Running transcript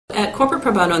At Corporate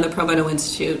Pro Bono and the Pro Bono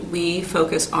Institute, we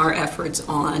focus our efforts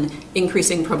on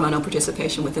increasing pro bono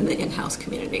participation within the in-house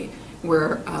community.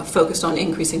 We're focused on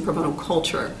increasing pro bono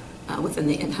culture within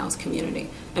the in-house community.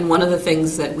 And one of the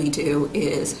things that we do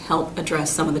is help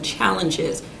address some of the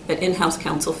challenges that in-house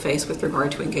counsel face with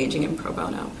regard to engaging in pro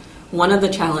bono. One of the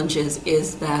challenges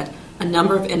is that a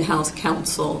number of in-house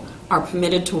counsel are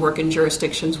permitted to work in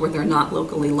jurisdictions where they're not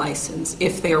locally licensed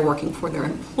if they are working for their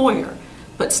employer.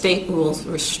 But state rules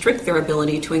restrict their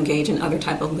ability to engage in other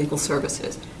type of legal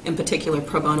services, in particular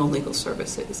pro bono legal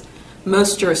services.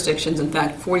 Most jurisdictions, in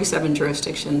fact 47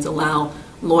 jurisdictions, allow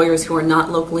lawyers who are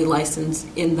not locally licensed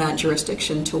in that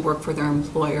jurisdiction to work for their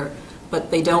employer, but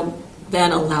they don't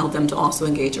then allow them to also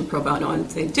engage in pro bono. And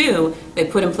if they do, they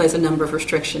put in place a number of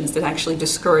restrictions that actually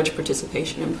discourage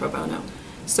participation in pro bono.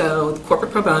 So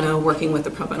Corporate Pro Bono, working with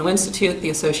the Pro Bono Institute, the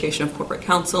Association of Corporate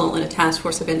Counsel, and a task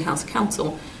force of in-house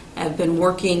counsel, have been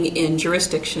working in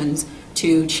jurisdictions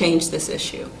to change this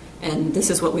issue. And this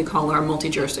is what we call our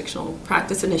multi-jurisdictional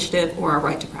practice initiative or our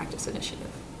right to practice initiative.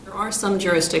 There are some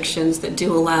jurisdictions that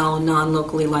do allow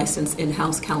non-locally licensed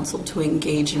in-house counsel to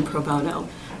engage in pro bono,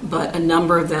 but a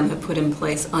number of them have put in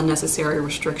place unnecessary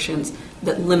restrictions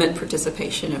that limit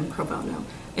participation in pro bono.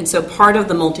 And so part of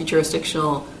the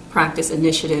multi-jurisdictional practice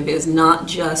initiative is not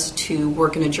just to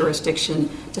work in a jurisdiction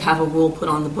to have a rule put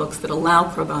on the books that allow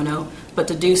pro bono, but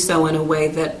to do so in a way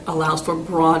that allows for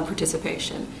broad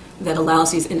participation, that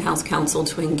allows these in-house counsel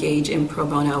to engage in pro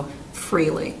bono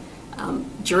freely.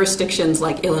 Jurisdictions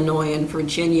like Illinois and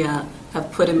Virginia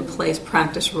have put in place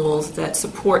practice rules that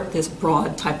support this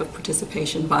broad type of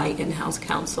participation by in-house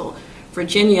counsel.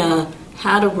 Virginia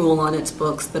had a rule on its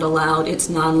books that allowed its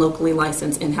non-locally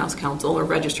licensed in-house counsel or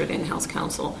registered in-house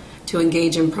counsel to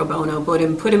engage in pro bono, but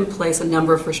put in place a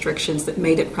number of restrictions that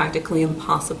made it practically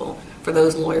impossible for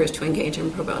those lawyers to engage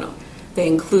in pro bono. They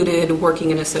included working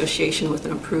in association with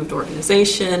an approved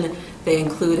organization. They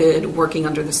included working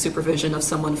under the supervision of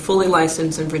someone fully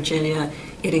licensed in Virginia.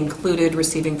 It included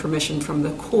receiving permission from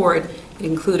the court. It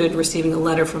included receiving a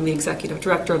letter from the executive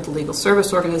director of the legal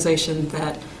service organization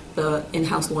that the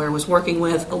in-house lawyer was working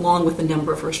with, along with a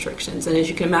number of restrictions. And as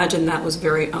you can imagine, that was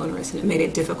very onerous, and it made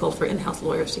it difficult for in-house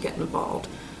lawyers to get involved.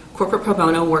 Corporate Pro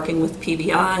Bono, working with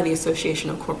PBI, the Association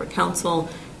of Corporate Counsel,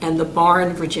 and the bar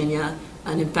in Virginia,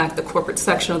 and in fact the corporate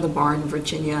section of the bar in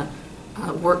Virginia,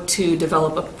 worked to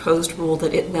develop a proposed rule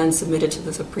that it then submitted to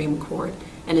the Supreme Court.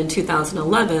 And in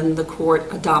 2011, the court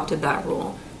adopted that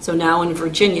rule. So now in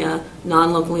Virginia,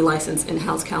 non-locally licensed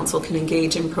in-house counsel can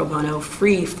engage in pro bono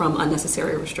free from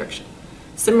unnecessary restriction.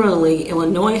 Similarly,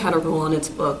 Illinois had a rule on its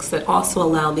books that also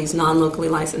allowed these non-locally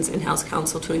licensed in-house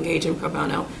counsel to engage in pro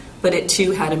bono, but it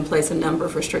too had in place a number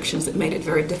of restrictions that made it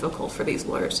very difficult for these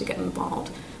lawyers to get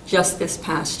involved. Just this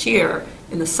past year,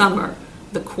 in the summer,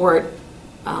 the court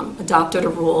adopted a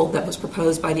rule that was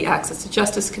proposed by the Access to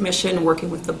Justice Commission,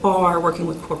 working with the bar, working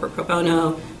with Corporate Pro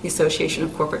Bono, the Association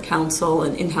of Corporate Counsel,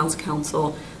 and in-house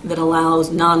counsel, that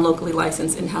allows non-locally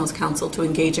licensed in-house counsel to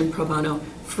engage in pro bono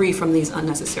free from these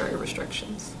unnecessary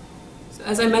restrictions. So,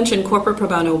 as I mentioned, Corporate Pro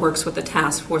Bono works with the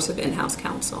task force of in-house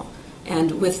counsel.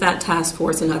 And with that task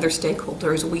force and other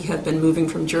stakeholders, we have been moving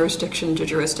from jurisdiction to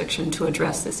jurisdiction to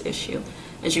address this issue.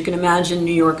 As you can imagine,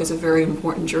 New York is a very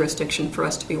important jurisdiction for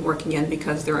us to be working in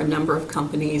because there are a number of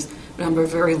companies, a number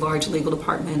of very large legal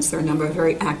departments, there are a number of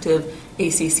very active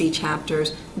ACC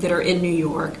chapters that are in New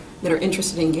York that are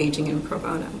interested in engaging in pro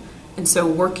bono. And so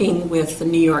working with the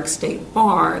New York State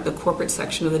Bar, the corporate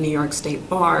section of the New York State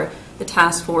Bar, the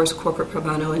task force, Corporate Pro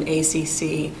Bono, and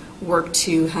ACC worked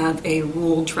to have a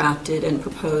rule drafted and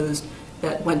proposed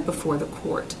that went before the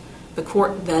court. The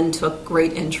court then took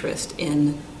great interest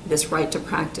in this right to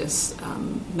practice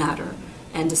matter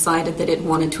and decided that it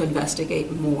wanted to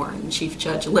investigate more. And Chief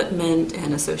Judge Lippman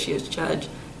and Associate Judge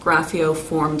Graffio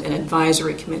formed an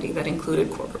advisory committee that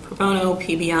included Corporate Pro Bono,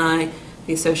 PBI,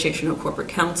 the Association of Corporate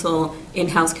Counsel,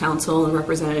 in-house counsel, and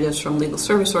representatives from legal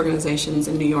service organizations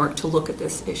in New York to look at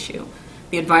this issue.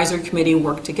 The advisory committee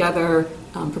worked together,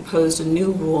 proposed a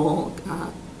new rule,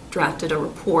 drafted a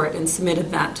report, and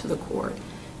submitted that to the court.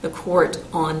 The court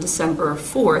on December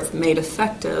 4th made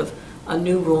effective a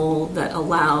new rule that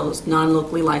allows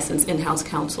non-locally licensed in-house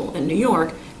counsel in New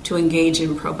York to engage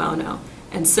in pro bono.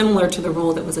 And similar to the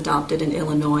rule that was adopted in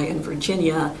Illinois and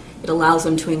Virginia, it allows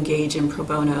them to engage in pro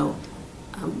bono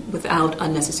without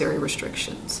unnecessary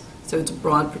restrictions. So it's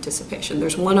broad participation.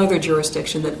 There's one other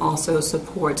jurisdiction that also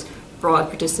supports broad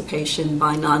participation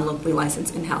by non-locally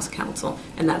licensed in-house counsel,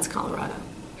 and that's Colorado.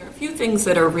 There are a few things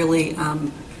that are really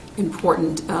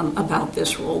important about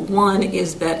this rule. One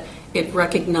is that It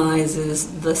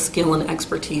recognizes the skill and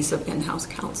expertise of in-house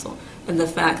counsel and the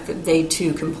fact that they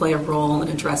too can play a role in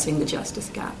addressing the justice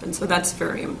gap. And so that's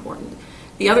very important.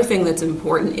 The other thing that's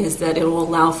important is that it will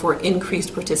allow for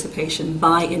increased participation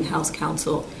by in-house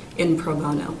counsel in pro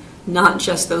bono, not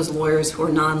just those lawyers who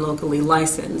are non-locally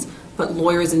licensed, but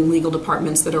lawyers in legal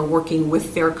departments that are working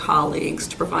with their colleagues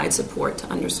to provide support to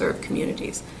underserved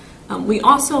communities. We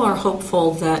also are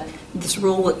hopeful that this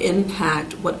rule will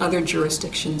impact what other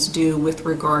jurisdictions do with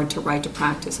regard to right to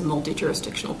practice and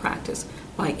multi-jurisdictional practice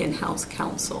by in-house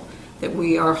counsel. That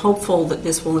we are hopeful that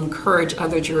this will encourage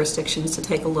other jurisdictions to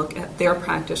take a look at their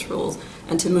practice rules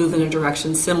and to move in a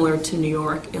direction similar to New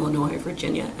York, Illinois,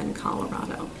 Virginia, and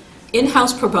Colorado.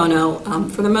 In-house pro bono,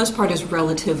 for the most part, is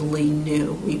relatively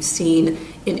new. We've seen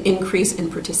an increase in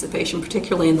participation,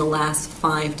 particularly in the last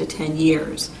 5 to 10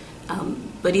 years.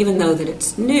 But even though that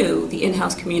it's new, the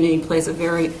in-house community plays a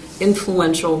very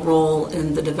influential role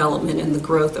in the development and the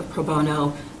growth of pro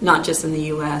bono, not just in the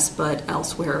U.S., but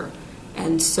elsewhere.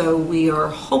 And so we are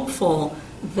hopeful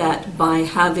that by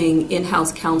having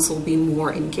in-house counsel be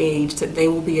more engaged, that they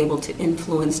will be able to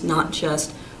influence not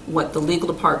just what the legal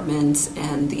departments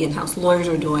and the in-house lawyers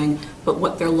are doing, but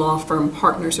what their law firm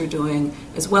partners are doing,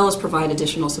 as well as provide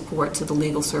additional support to the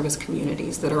legal service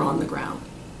communities that are on the ground.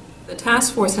 The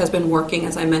task force has been working,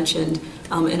 as I mentioned,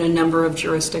 in a number of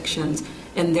jurisdictions,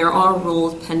 and there are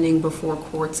rules pending before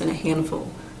courts in a handful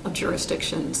of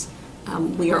jurisdictions.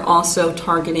 We are also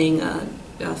targeting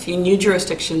a few new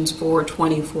jurisdictions for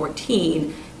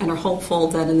 2014 and are hopeful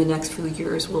that in the next few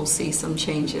years we'll see some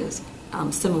changes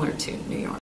similar to New York.